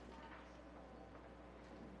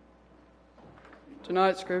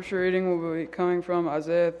Tonight's scripture reading will be coming from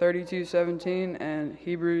Isaiah 32:17 and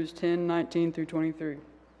Hebrews 10:19 through 23.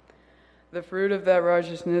 The fruit of that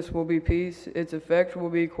righteousness will be peace, its effect will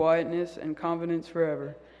be quietness and confidence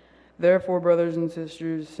forever. Therefore, brothers and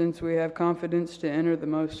sisters, since we have confidence to enter the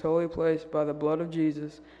most holy place by the blood of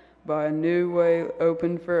Jesus, by a new way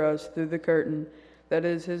opened for us through the curtain, that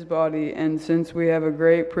is his body, and since we have a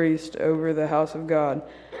great priest over the house of God,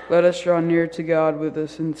 let us draw near to God with a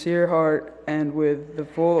sincere heart and with the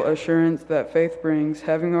full assurance that faith brings,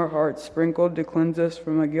 having our hearts sprinkled to cleanse us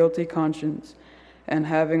from a guilty conscience, and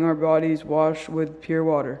having our bodies washed with pure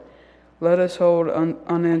water. Let us hold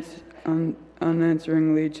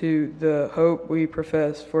unansweringly to the hope we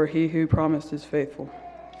profess, for he who promised is faithful.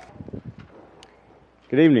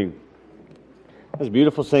 Good evening. That's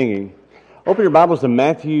beautiful singing. Open your Bibles to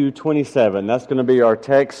Matthew 27. That's going to be our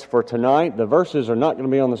text for tonight. The verses are not going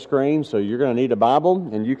to be on the screen, so you're going to need a Bible,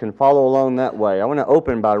 and you can follow along that way. I want to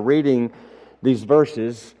open by reading these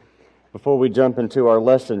verses before we jump into our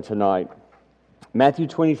lesson tonight. Matthew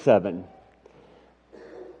 27.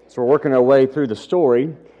 So we're working our way through the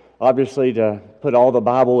story. Obviously, to put all the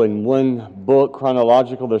Bible in one book,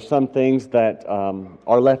 chronological, there's some things that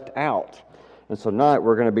are left out. And so tonight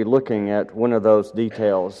we're going to be looking at one of those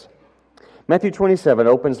details. Matthew 27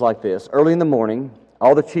 opens like this. Early in the morning,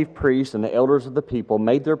 all the chief priests and the elders of the people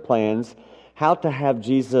made their plans how to have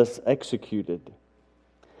Jesus executed.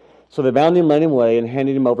 So they bound him, led him away, and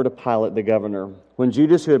handed him over to Pilate, the governor. When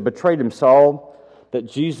Judas, who had betrayed him, saw that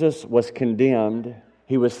Jesus was condemned,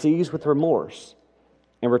 he was seized with remorse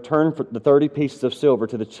and returned for the 30 pieces of silver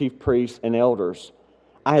to the chief priests and elders.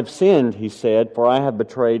 I have sinned, he said, for I have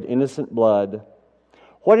betrayed innocent blood.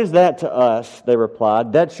 What is that to us? They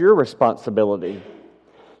replied. That's your responsibility.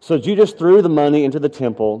 So Judas threw the money into the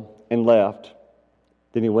temple and left.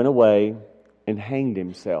 Then he went away and hanged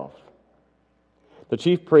himself. The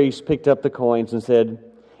chief priests picked up the coins and said,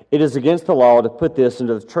 it is against the law to put this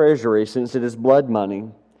into the treasury since it is blood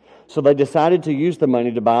money. So they decided to use the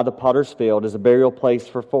money to buy the potter's field as a burial place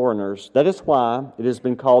for foreigners. That is why it has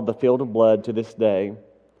been called the field of blood to this day.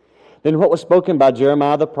 Then what was spoken by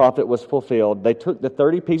Jeremiah the prophet was fulfilled. They took the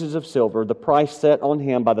 30 pieces of silver, the price set on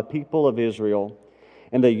him by the people of Israel,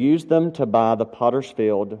 and they used them to buy the potter's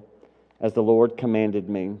field as the Lord commanded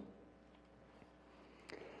me.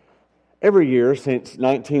 Every year since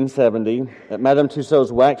 1970, at Madame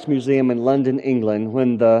Tussauds Wax Museum in London, England,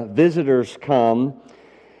 when the visitors come,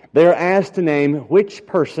 they are asked to name which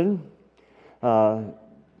person,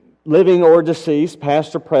 living or deceased,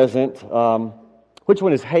 past or present, which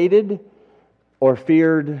one is hated or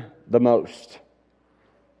feared the most?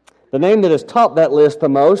 The name that has topped that list the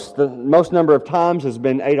most number of times, has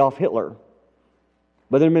been Adolf Hitler.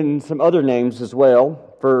 But there have been some other names as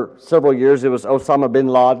well. For several years, it was Osama bin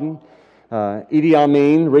Laden, Idi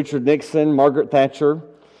Amin, Richard Nixon, Margaret Thatcher,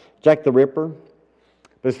 Jack the Ripper.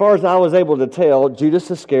 But as far as I was able to tell, Judas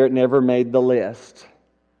Iscariot never made the list.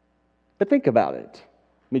 But think about it.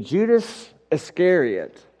 I mean, Judas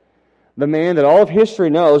Iscariot, the man that all of history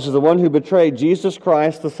knows is the one who betrayed Jesus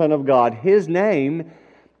Christ, the Son of God. His name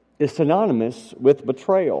is synonymous with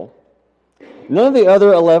betrayal. None of the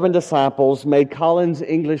other 11 disciples made Collins'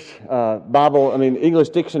 English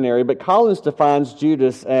dictionary, but Collins defines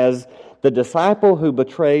Judas as the disciple who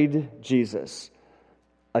betrayed Jesus,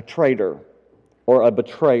 a traitor or a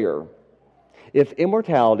betrayer. If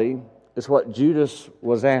immortality is what Judas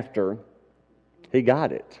was after, he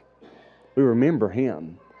got it. We remember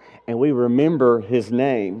him. And we remember his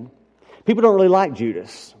name. People don't really like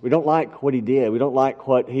Judas. We don't like what he did. We don't like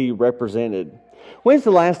what he represented. When's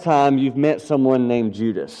the last time you've met someone named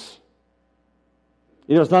Judas?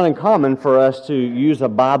 You know, it's not uncommon for us to use a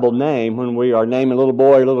Bible name when we are naming a little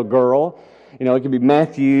boy or a little girl. You know, it could be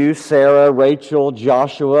Matthew, Sarah, Rachel,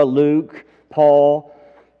 Joshua, Luke, Paul.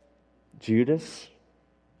 Judas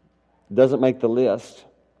doesn't make the list.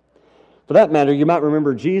 For that matter, you might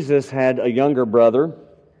remember Jesus had a younger brother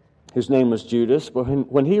whose name was Judas. But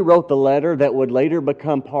when he wrote the letter that would later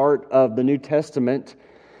become part of the New Testament,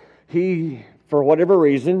 he, for whatever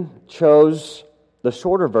reason, chose the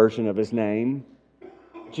shorter version of his name,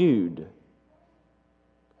 Jude.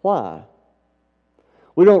 Why?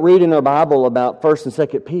 We don't read in our Bible about 1st and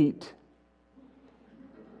 2nd Pete.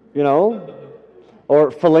 You know?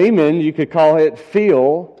 Or Philemon, you could call it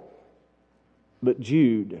Phil, but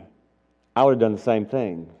Jude. I would have done the same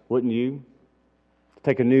thing, wouldn't you?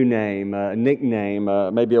 Take a new name, a nickname,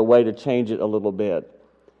 maybe a way to change it a little bit.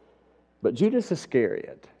 But Judas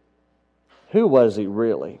Iscariot, who was he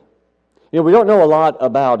really? You know, we don't know a lot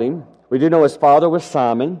about him. We do know his father was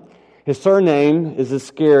Simon. His surname is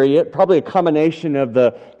Iscariot, probably a combination of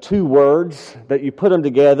the two words that you put them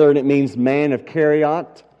together and it means man of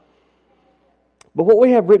Keriot. But what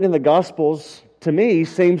we have written in the Gospels, to me,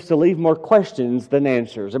 seems to leave more questions than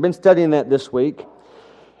answers. I've been studying that this week.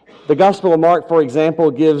 The Gospel of Mark, for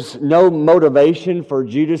example, gives no motivation for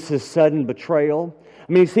Judas' sudden betrayal.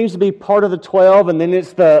 I mean, he seems to be part of the 12, and then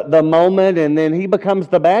it's the moment, and then he becomes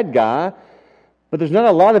the bad guy. But there's not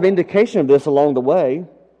a lot of indication of this along the way.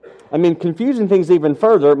 I mean, confusing things even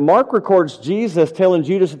further, Mark records Jesus telling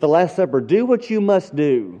Judas at the Last Supper, do what you must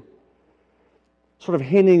do. Sort of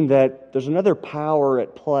hinting that there's another power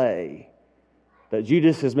at play. That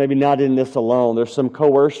Judas is maybe not in this alone. There's some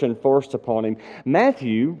coercion forced upon him.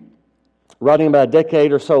 Matthew, writing about a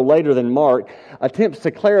decade or so later than Mark, attempts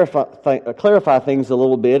to clarify things a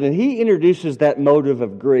little bit, and he introduces that motive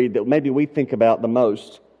of greed that maybe we think about the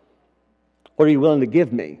most. What are you willing to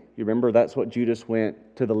give me? You remember that's what Judas went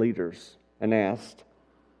to the leaders and asked.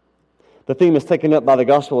 The theme is taken up by the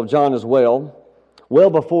Gospel of John as well. Well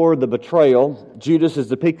before the betrayal, Judas is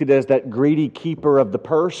depicted as that greedy keeper of the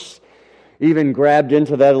purse, even grabbed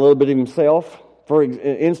into that a little bit himself. For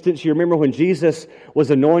instance, you remember when Jesus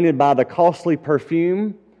was anointed by the costly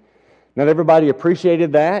perfume? Not everybody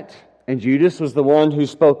appreciated that, and Judas was the one who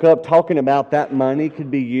spoke up, talking about that money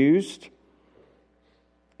could be used,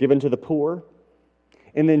 given to the poor.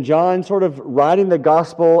 And then John, sort of writing the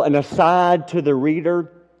gospel, an aside to the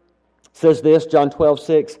reader, says this, John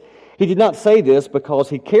 12:6. He did not say this because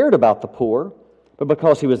he cared about the poor, but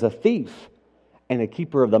because he was a thief and a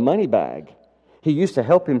keeper of the money bag. He used to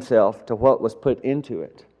help himself to what was put into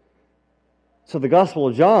it. So the Gospel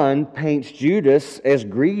of John paints Judas as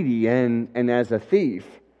greedy and as a thief.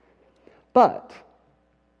 But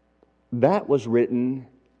that was written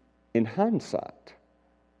in hindsight,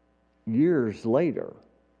 years later,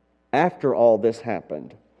 after all this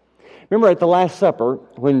happened. Remember at the Last Supper,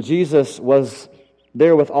 when Jesus was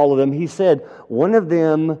there with all of them, he said one of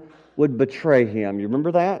them would betray him. You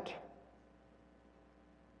remember that?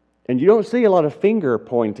 And you don't see a lot of finger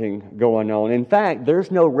pointing going on. In fact, there's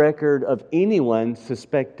no record of anyone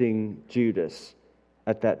suspecting Judas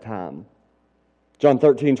at that time. John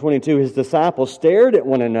 13:22, his disciples stared at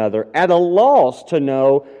one another at a loss to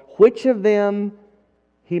know which of them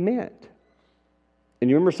he meant. And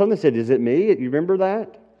you remember someone said, is it me? You remember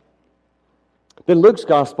that? Then Luke's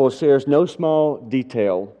gospel shares no small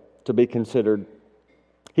detail to be considered.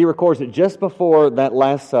 He records that just before that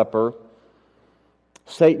Last Supper,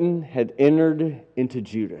 Satan had entered into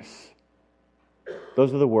Judas.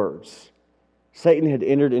 Those are the words. Satan had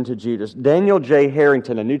entered into Judas. Daniel J.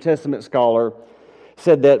 Harrington, a New Testament scholar,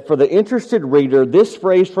 said that for the interested reader, this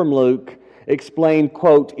phrase from Luke explained,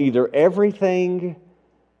 quote, either everything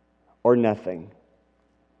or nothing.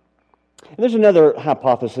 And there's another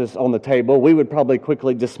hypothesis on the table. We would probably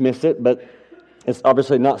quickly dismiss it, but it's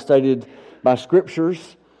obviously not stated by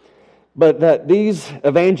Scriptures. But that these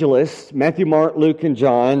evangelists, Matthew, Mark, Luke, and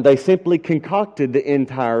John, they simply concocted the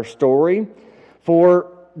entire story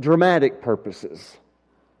for dramatic purposes.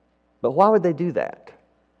 But why would they do that?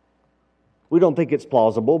 We don't think it's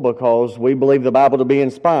plausible because we believe the Bible to be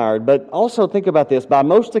inspired. But also think about this. By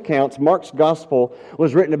most accounts, Mark's gospel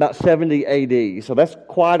was written about 70 A.D. So that's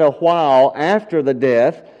quite a while after the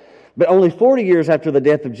death, but only 40 years after the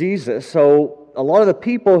death of Jesus. So a lot of the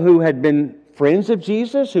people who had been friends of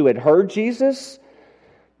Jesus, who had heard Jesus,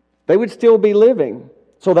 they would still be living.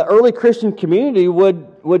 So the early Christian community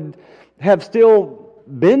would have still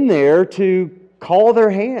been there to call their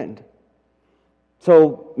hand.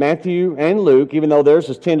 So Matthew and Luke, even though theirs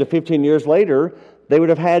is 10 to 15 years later, they would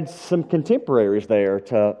have had some contemporaries there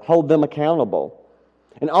to hold them accountable.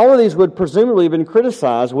 And all of these would presumably have been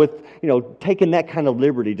criticized with, taking that kind of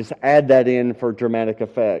liberty, just add that in for dramatic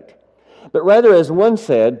effect. But rather, as one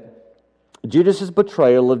said, Judas'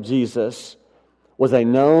 betrayal of Jesus was a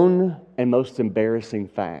known and most embarrassing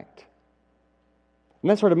fact.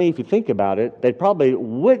 And that's what I mean, if you think about it, they probably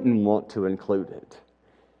wouldn't want to include it.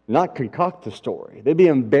 Not concoct the story. They'd be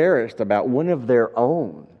embarrassed about one of their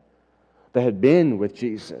own that had been with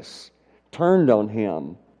Jesus, turned on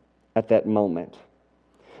him at that moment.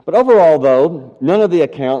 But overall, though, none of the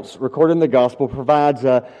accounts recorded in the gospel provides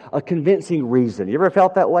a convincing reason. You ever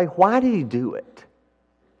felt that way? Why did he do it?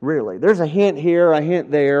 Really? There's a hint here, a hint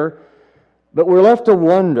there, but we're left to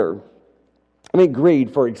wonder.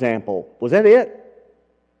 Greed, for example. Was that it?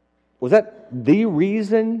 Was that the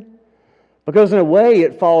reason? Because in a way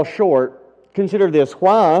it falls short. Consider this.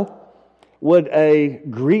 Why would a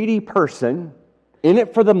greedy person, in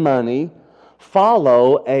it for the money,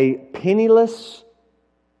 follow a penniless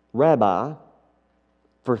rabbi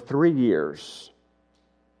for 3 years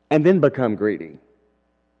and then become greedy.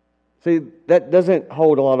 See, that doesn't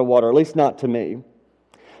hold a lot of water, at least not to me.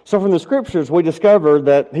 So from the Scriptures, we discover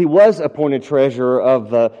that he was appointed treasurer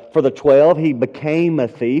for the 12. He became a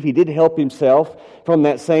thief. He did help himself from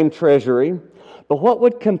that same treasury. But what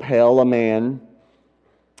would compel a man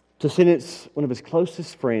to sentence one of his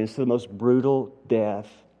closest friends to the most brutal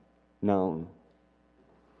death known?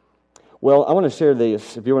 Well, I want to share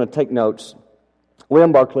this, if you want to take notes.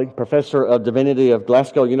 William Barclay, professor of divinity of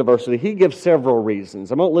Glasgow University, he gives several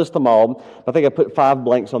reasons. I won't list them all. I think I put 5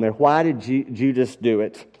 blanks on there. Why did Judas do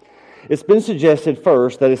it? It's been suggested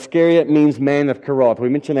first that Iscariot means man of Kerath. We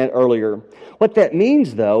mentioned that earlier. What that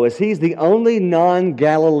means, though, is he's the only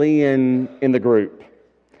non-Galilean in the group.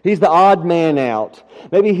 He's the odd man out.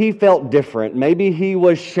 Maybe he felt different. Maybe he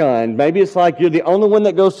was shunned. Maybe it's like you're the only one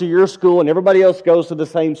that goes to your school and everybody else goes to the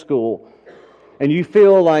same school. And you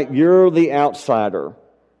feel like you're the outsider.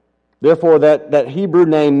 Therefore, that Hebrew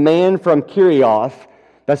name, man from Kerioth,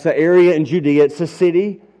 that's the area in Judea. It's a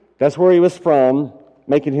city. That's where he was from,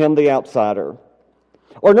 making him the outsider.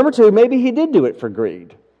 Or number 2, maybe he did do it for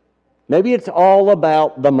greed. Maybe it's all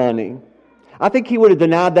about the money. I think he would have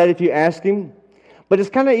denied that if you asked him. But it's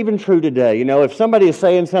kind of even true today. You know, if somebody is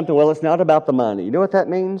saying something, well, it's not about the money. You know what that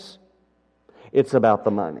means? It's about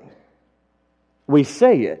the money. We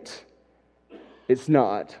say it. It's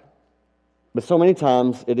not. But so many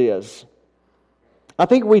times it is. I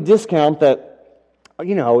think we discount that,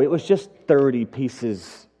 it was just 30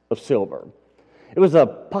 pieces of silver. It was a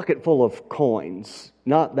pocket full of coins,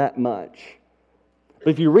 not that much. But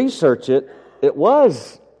if you research it, it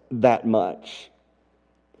was that much.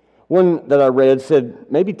 One that I read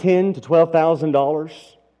said maybe $10,000 to $12,000.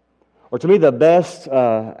 Or to me, the best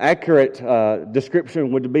accurate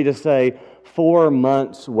description would be to say 4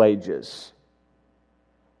 months' wages.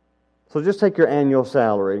 So just take your annual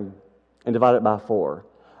salary and divide it by 4.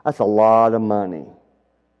 That's a lot of money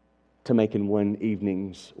to make in one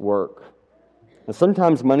evening's work. And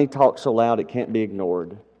sometimes money talks so loud it can't be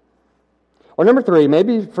ignored. Or number 3,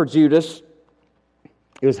 maybe for Judas,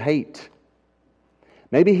 it was hate.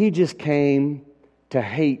 Maybe he just came to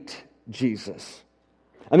hate Jesus.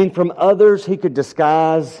 From others he could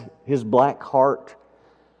disguise his black heart,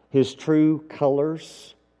 his true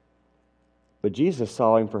colors. But Jesus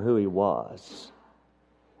saw him for who he was.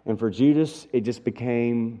 And for Judas, it just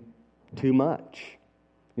became too much.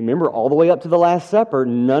 Remember, all the way up to the Last Supper,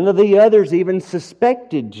 none of the others even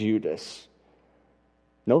suspected Judas.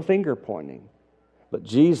 No finger pointing. But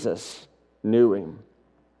Jesus knew him.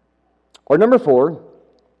 Or number 4,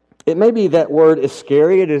 it may be that word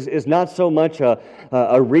Iscariot is not so much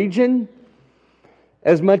a region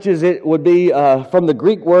as much as it would be from the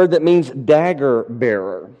Greek word that means dagger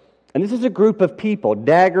bearer. And this is a group of people.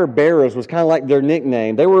 Dagger bearers was kind of like their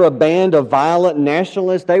nickname. They were a band of violent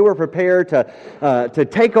nationalists. They were prepared to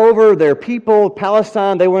take over their people,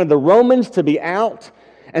 Palestine. They wanted the Romans to be out,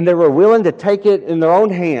 and they were willing to take it in their own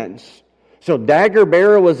hands. So dagger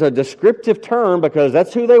bearer was a descriptive term because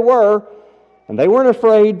that's who they were, and they weren't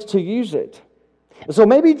afraid to use it. And so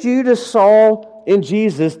maybe Judas saw in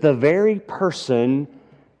Jesus the very person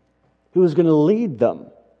who was going to lead them,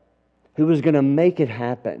 who was going to make it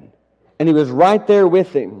happen. And he was right there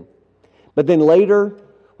with him. But then later,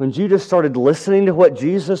 when Judas started listening to what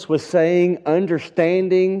Jesus was saying,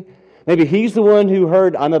 understanding, maybe he's the one who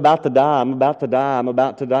heard, I'm about to die, I'm about to die, I'm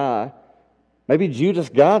about to die. Maybe Judas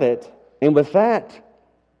got it. And with that,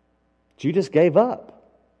 Judas gave up.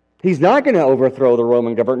 He's not going to overthrow the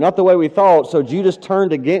Roman government, not the way we thought. So Judas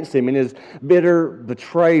turned against him in his bitter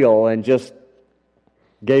betrayal and just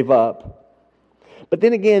gave up. But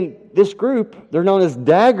then again, this group, they're known as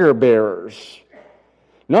dagger bearers.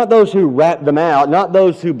 Not those who rat them out, not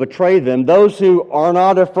those who betray them, those who are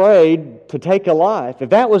not afraid to take a life.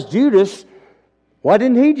 If that was Judas, why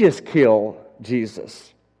didn't he just kill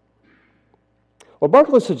Jesus? Well,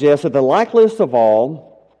 Barclay suggests that the likeliest of all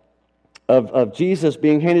of Jesus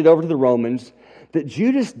being handed over to the Romans, that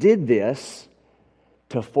Judas did this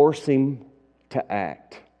to force him to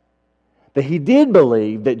act. That he did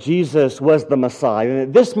believe that Jesus was the Messiah, and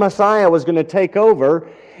that this Messiah was going to take over.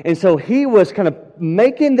 And so he was kind of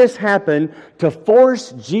making this happen to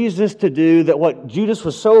force Jesus to do that what Judas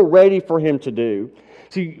was so ready for him to do.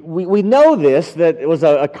 See, we know this, that it was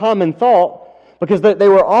a common thought, because they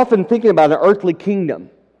were often thinking about an earthly kingdom.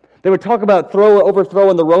 They would talk about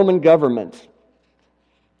overthrowing the Roman government.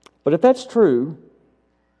 But if that's true,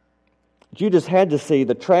 Judas had to see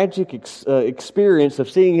the tragic experience of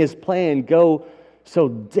seeing his plan go so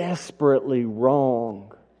desperately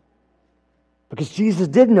wrong. Because Jesus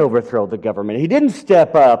didn't overthrow the government. He didn't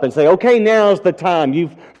step up and say, okay, now's the time.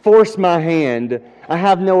 You've forced my hand. I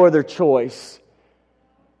have no other choice.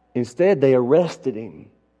 Instead, they arrested him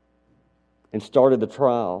and started the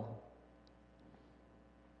trial.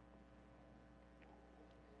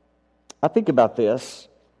 I think about this,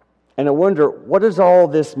 and I wonder, what does all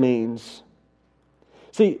this mean?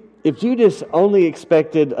 See, if Judas only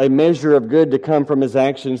expected a measure of good to come from his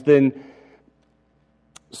actions, then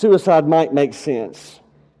suicide might make sense.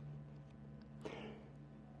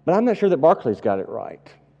 But I'm not sure that Barclay's got it right.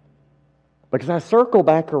 Because I circle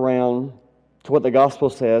back around to what the gospel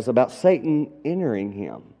says about Satan entering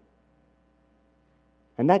him.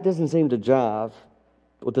 And that doesn't seem to jive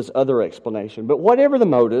with this other explanation. But whatever the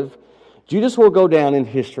motive, Judas will go down in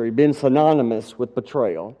history being synonymous with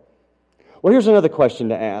betrayal. Well, here's another question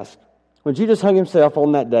to ask. When Judas hung himself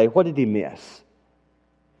on that day, what did he miss?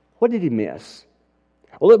 What did he miss?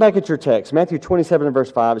 Well, look back at your text, Matthew 27 and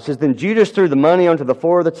verse 5. It says, Then Judas threw the money onto the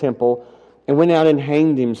floor of the temple and went out and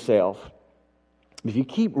hanged himself. If you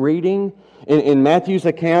keep reading in Matthew's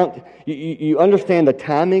account, you understand the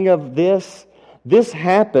timing of this. This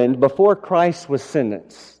happened before Christ was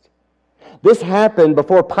sentenced. This happened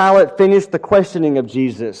before Pilate finished the questioning of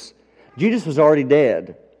Jesus. Judas was already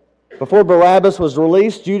dead. Before Barabbas was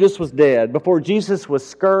released, Judas was dead. Before Jesus was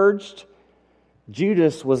scourged,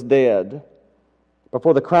 Judas was dead.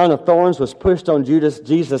 Before the crown of thorns was pushed on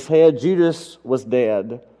Jesus' head, Judas was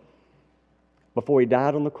dead. Before he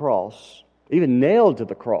died on the cross, even nailed to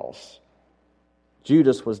the cross,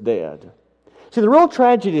 Judas was dead. See, the real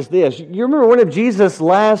tragedy is this. You remember one of Jesus'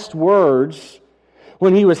 last words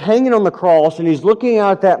when he was hanging on the cross and he's looking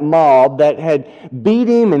out at that mob that had beat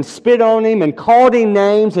him and spit on him and called him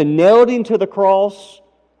names and nailed him to the cross?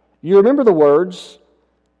 You remember the words?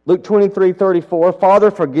 Luke 23:34, Father,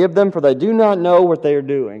 forgive them, for they do not know what they are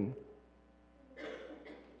doing.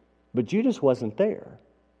 But Judas wasn't there.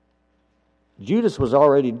 Judas was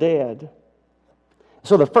already dead.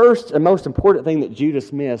 So the first and most important thing that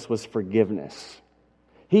Judas missed was forgiveness.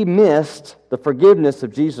 He missed the forgiveness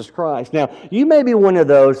of Jesus Christ. Now, you may be one of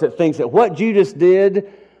those that thinks that what Judas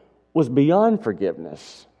did was beyond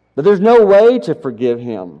forgiveness, that there's no way to forgive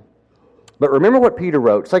him. But remember what Peter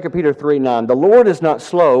wrote, 2 Peter 3:9. The Lord is not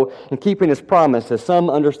slow in keeping His promise, as some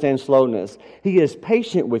understand slowness. He is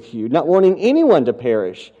patient with you, not wanting anyone to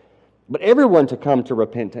perish, but everyone to come to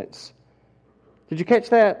repentance. Did you catch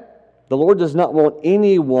that? The Lord does not want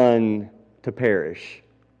anyone to perish.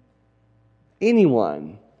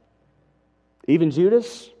 Anyone. Even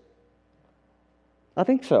Judas? I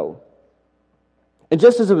think so. And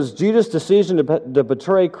just as it was Judas' decision to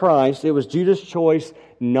betray Christ, it was Judas' choice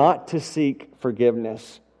not to seek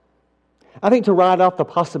forgiveness. I think to write off the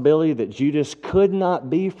possibility that Judas could not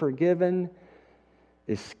be forgiven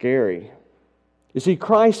is scary. You see,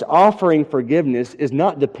 Christ's offering forgiveness is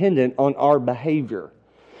not dependent on our behavior.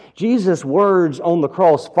 Jesus' words on the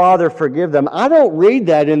cross, Father, forgive them, I don't read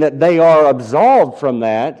that in that they are absolved from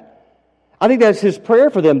that. I think that's His prayer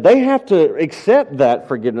for them. They have to accept that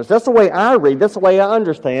forgiveness. That's the way I read. That's the way I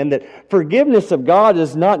understand that forgiveness of God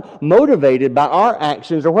is not motivated by our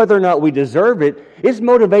actions or whether or not we deserve it. It's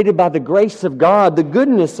motivated by the grace of God, the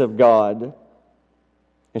goodness of God.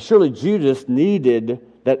 And surely Judas needed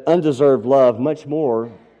that undeserved love much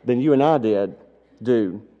more than you and I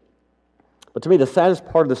do. But to me, the saddest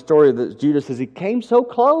part of the story of Judas is he came so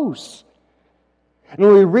close. And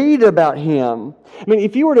when we read about him,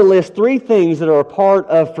 if you were to list three things that are a part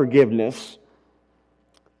of forgiveness,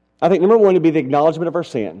 I think number one would be the acknowledgement of our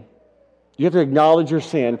sin. You have to acknowledge your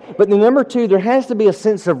sin. But then number two, there has to be a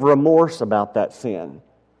sense of remorse about that sin.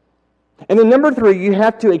 And then number three, you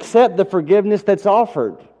have to accept the forgiveness that's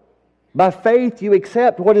offered. By faith, you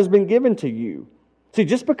accept what has been given to you. See,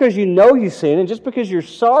 just because you know you sin and just because you're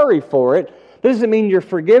sorry for it, doesn't mean you're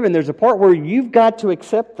forgiven. There's a part where you've got to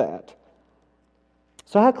accept that.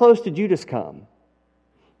 So how close did Judas come?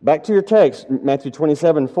 Back to your text, Matthew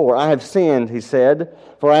 27:4. I have sinned, he said,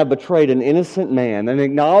 for I have betrayed an innocent man. An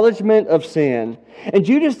acknowledgement of sin. And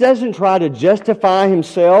Judas doesn't try to justify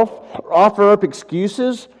himself or offer up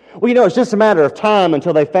excuses. Well, it's just a matter of time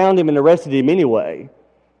until they found him and arrested him anyway.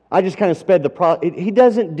 I just kind of sped the process. He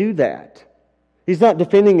doesn't do that. He's not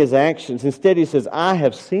defending his actions. Instead, he says, I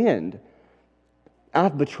have sinned.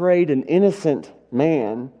 I've betrayed an innocent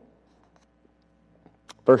man.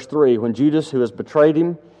 Verse 3, when Judas, who has betrayed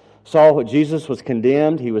him, saw what Jesus was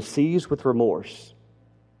condemned, he was seized with remorse.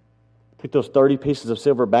 Took those 30 pieces of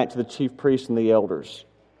silver back to the chief priests and the elders.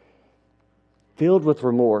 Filled with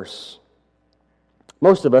remorse.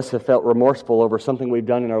 Most of us have felt remorseful over something we've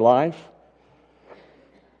done in our life.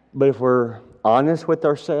 But if we're honest with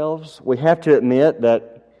ourselves, we have to admit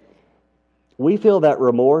that we feel that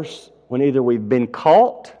remorse when either we've been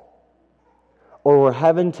caught or we're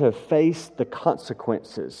having to face the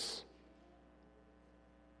consequences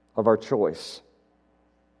of our choice.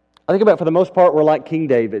 I think about, for the most part, we're like King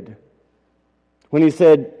David. When he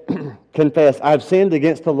said, confess, I've sinned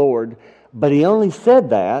against the Lord. But he only said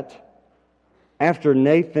that after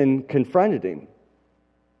Nathan confronted him.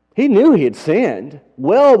 He knew he had sinned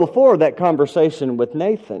well before that conversation with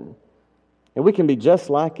Nathan. And we can be just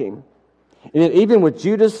like him. And even with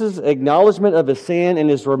Judas's acknowledgement of his sin and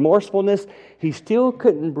his remorsefulness, he still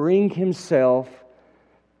couldn't bring himself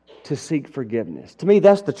to seek forgiveness. To me,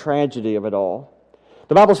 that's the tragedy of it all.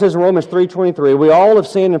 The Bible says in Romans 3:23, we all have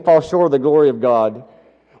sinned and fall short of the glory of God.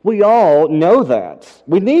 We all know that.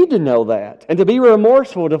 We need to know that. And to be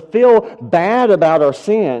remorseful, to feel bad about our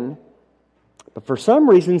sin. But for some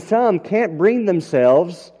reason, some can't bring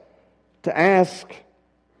themselves to ask,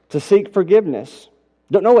 to seek forgiveness.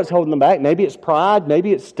 Don't know what's holding them back. Maybe it's pride.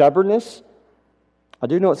 Maybe it's stubbornness. I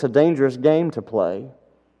do know it's a dangerous game to play.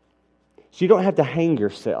 So you don't have to hang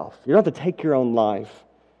yourself. You don't have to take your own life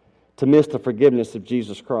to miss the forgiveness of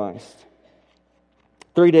Jesus Christ.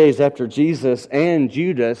 3 days after Jesus and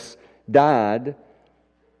Judas died,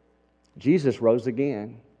 Jesus rose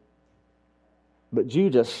again. But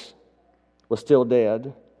Judas was still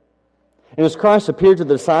dead. And as Christ appeared to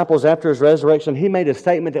the disciples after His resurrection, He made a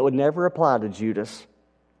statement that would never apply to Judas.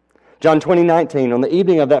 John 20:19, on the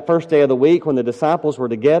evening of that first day of the week when the disciples were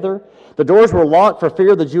together, the doors were locked for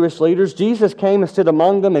fear of the Jewish leaders. Jesus came and stood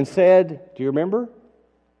among them and said, do you remember?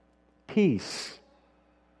 Peace.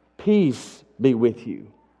 Peace be with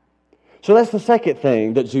you. So that's the second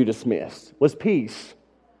thing that Judas missed, was peace.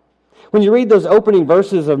 When you read those opening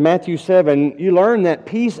verses of Matthew 7, you learn that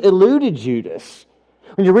peace eluded Judas.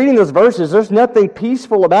 When you're reading those verses, there's nothing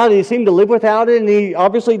peaceful about it. He seemed to live without it, and he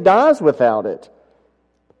obviously dies without it.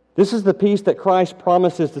 This is the peace that Christ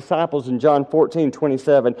promised His disciples in John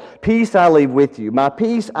 14:27. Peace I leave with you. My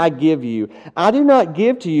peace I give you. I do not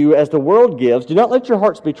give to you as the world gives. Do not let your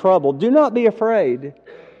hearts be troubled. Do not be afraid.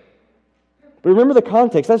 But remember the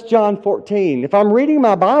context. That's John 14. If I'm reading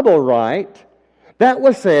my Bible right, that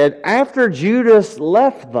was said after Judas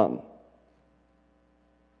left them.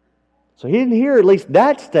 So he didn't hear at least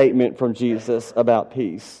that statement from Jesus about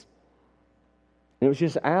peace. And it was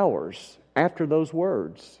just hours after those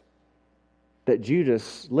words that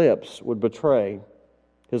Judas' lips would betray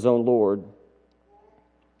his own Lord.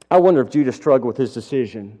 I wonder if Judas struggled with his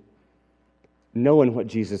decision, knowing what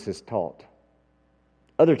Jesus has taught.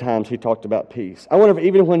 Other times he talked about peace. I wonder if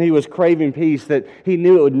even when he was craving peace that he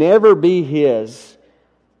knew it would never be his.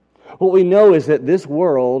 What we know is that this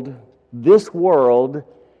world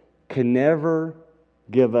can never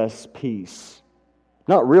give us peace.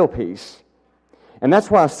 Not real peace. And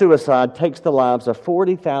that's why suicide takes the lives of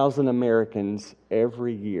 40,000 Americans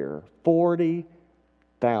every year.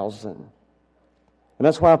 40,000. And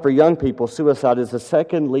that's why for young people, suicide is the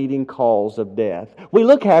second leading cause of death. We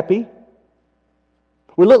look happy.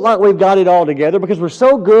 We look like we've got it all together because we're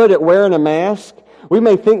so good at wearing a mask. We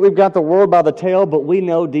may think we've got the world by the tail, but we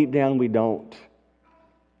know deep down we don't.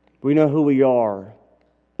 We know who we are.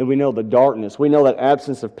 And we know the darkness. We know that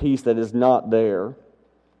absence of peace that is not there.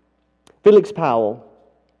 Felix Powell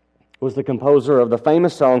was the composer of the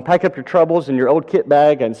famous song, Pack Up Your Troubles in Your Old Kit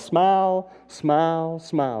Bag and Smile, Smile,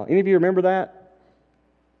 Smile. Any of you remember that?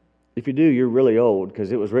 If you do, you're really old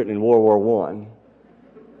because it was written in World War I.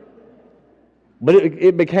 But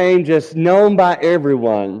it became just known by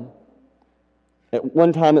everyone. At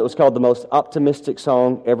one time it was called the most optimistic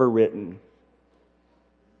song ever written.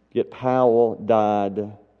 Yet Powell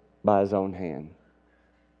died by his own hand.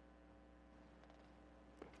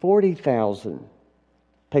 40,000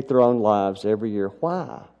 take their own lives every year.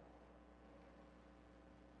 Why?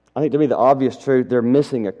 I think to me the obvious truth, they're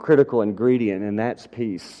missing a critical ingredient, and that's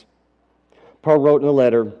peace. Paul wrote in a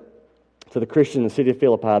letter to the Christian in the city of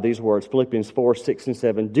Philippi these words, Philippians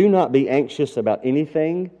 4:6-7. Do not be anxious about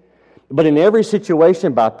anything, but in every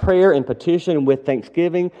situation by prayer and petition with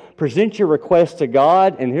thanksgiving, present your requests to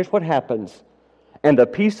God, and here's what happens. And the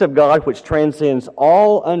peace of God, which transcends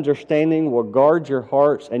all understanding, will guard your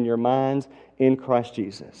hearts and your minds in Christ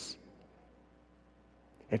Jesus.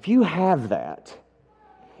 If you have that,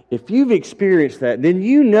 if you've experienced that, then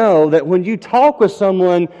you know that when you talk with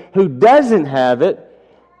someone who doesn't have it,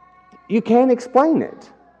 you can't explain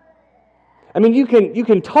it. I mean, you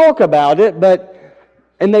can talk about it,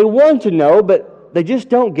 and they want to know, but they just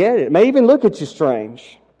don't get it. It may even look at you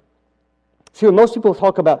strange. See, when most people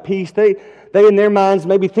talk about peace, they in their minds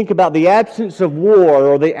maybe think about the absence of war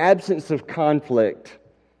or the absence of conflict.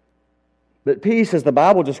 But peace, as the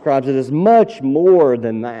Bible describes it, is much more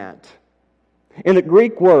than that. In the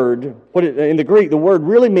Greek, the word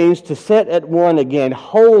really means to set at one again,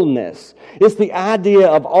 wholeness. It's the idea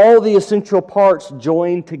of all the essential parts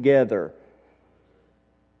joined together.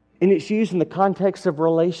 And it's used in the context of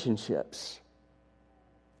relationships.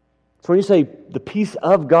 So when you say the peace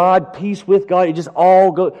of God, peace with God, it just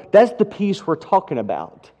all goes. That's the peace we're talking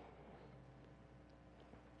about.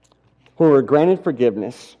 When we're granted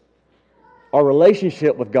forgiveness, our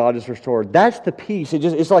relationship with God is restored. That's the peace.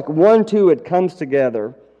 It's like 1, 2, it comes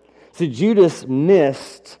together. See, Judas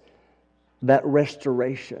missed that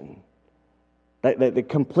restoration, the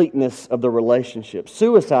completeness of the relationship.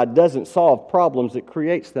 Suicide doesn't solve problems, it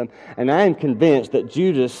creates them. And I am convinced that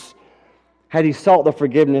Judas, had he sought the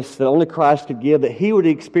forgiveness that only Christ could give, that he would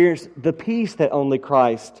experience the peace that only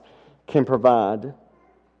Christ can provide.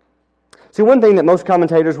 See, one thing that most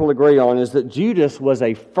commentators will agree on is that Judas was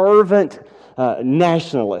a fervent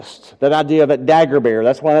nationalist. That idea of a dagger bearer.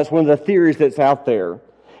 That's one of the theories that's out there.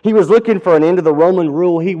 He was looking for an end to the Roman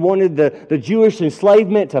rule. He wanted the Jewish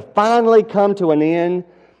enslavement to finally come to an end.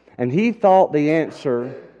 And he thought the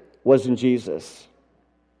answer was in Jesus.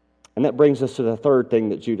 And that brings us to the third thing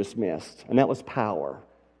that Judas missed, and that was power.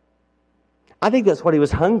 I think that's what he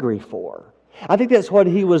was hungry for. I think that's what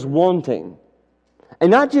he was wanting.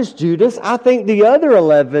 And not just Judas, I think the other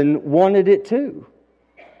 11 wanted it too.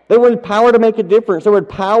 They wanted power to make a difference. They wanted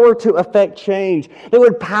power to affect change. They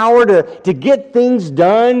wanted power to get things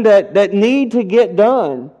done that need to get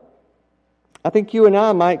done. I think you and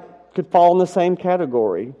I could fall in the same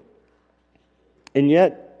category. And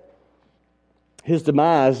yet, his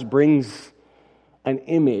demise brings an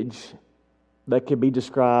image that could be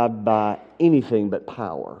described by anything but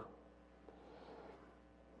power.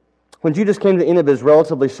 When Judas came to the end of his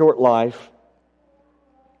relatively short life,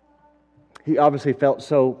 he obviously felt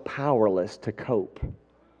so powerless to cope.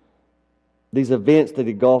 These events that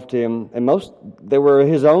engulfed him, and they were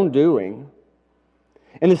his own doing.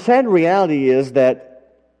 And the sad reality is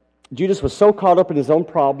that Judas was so caught up in his own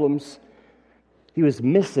problems, he was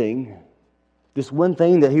missing this one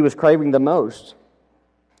thing that he was craving the most.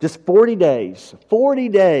 Just 40 days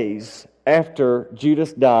after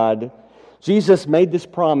Judas died, Jesus made this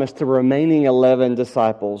promise to the remaining 11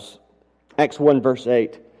 disciples. Acts 1 verse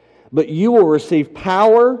 8. But you will receive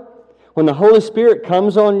power when the Holy Spirit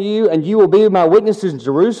comes on you, and you will be my witnesses in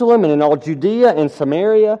Jerusalem and in all Judea and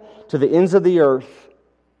Samaria to the ends of the earth.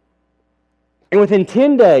 And within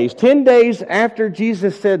 10 days after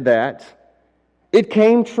Jesus said that, it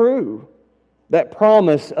came true. That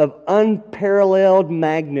promise of unparalleled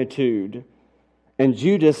magnitude. And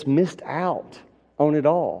Judas missed out on it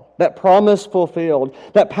all. That promise fulfilled.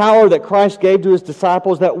 That power that Christ gave to His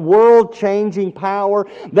disciples. That world-changing power.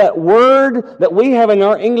 That word that we have in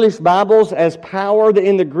our English Bibles as power that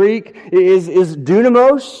in the Greek is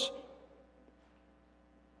dunamos,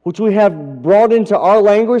 which we have brought into our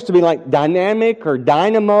language to be like dynamic or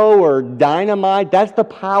dynamo or dynamite. That's the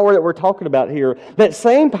power that we're talking about here. That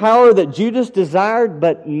same power that Judas desired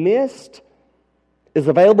but missed is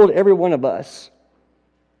available to every one of us.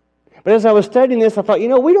 But as I was studying this, I thought,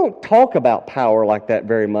 we don't talk about power like that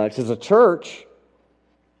very much as a church.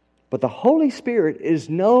 But the Holy Spirit is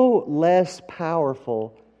no less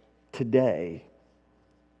powerful today.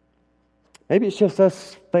 Maybe it's just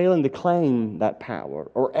us failing to claim that power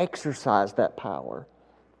or exercise that power.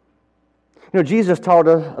 Jesus taught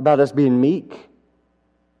us about us being meek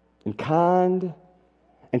and kind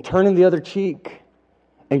and turning the other cheek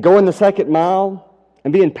and going the second mile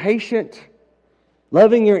and being patient,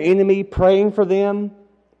 loving your enemy, praying for them.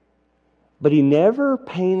 But He never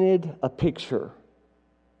painted a picture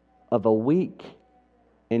of a weak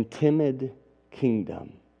and timid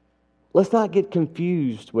kingdom. Let's not get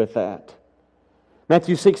confused with that.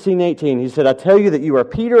 Matthew 16:18, He said, I tell you that you are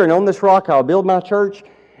Peter, and on this rock I will build my church,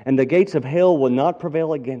 and the gates of hell will not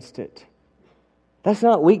prevail against it. That's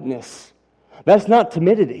not weakness. That's not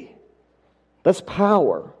timidity. That's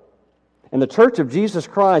power. And the church of Jesus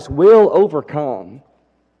Christ will overcome.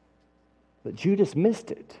 But Judas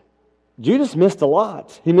missed it. Judas missed a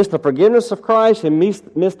lot. He missed the forgiveness of Christ. He missed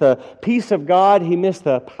the peace of God. He missed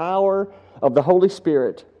the power of the Holy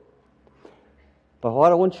Spirit. But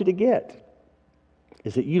what I want you to get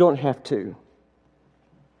is that you don't have to.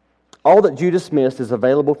 All that Judas missed is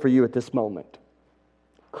available for you at this moment.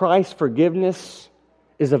 Christ's forgiveness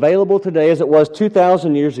is available today as it was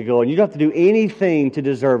 2,000 years ago, and you don't have to do anything to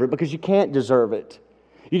deserve it because you can't deserve it.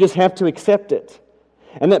 You just have to accept it.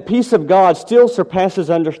 And that peace of God still surpasses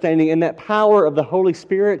understanding, and that power of the Holy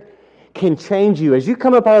Spirit can change you. As you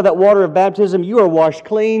come up out of that water of baptism, you are washed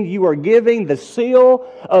clean. You are giving the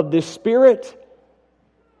seal of the Spirit,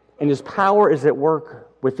 and His power is at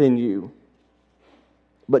work within you.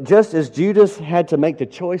 But just as Judas had to make the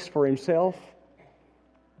choice for himself,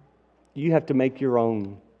 you have to make your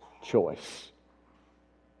own choice.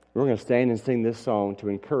 We're going to stand and sing this song to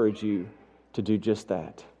encourage you to do just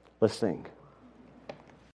that. Let's sing.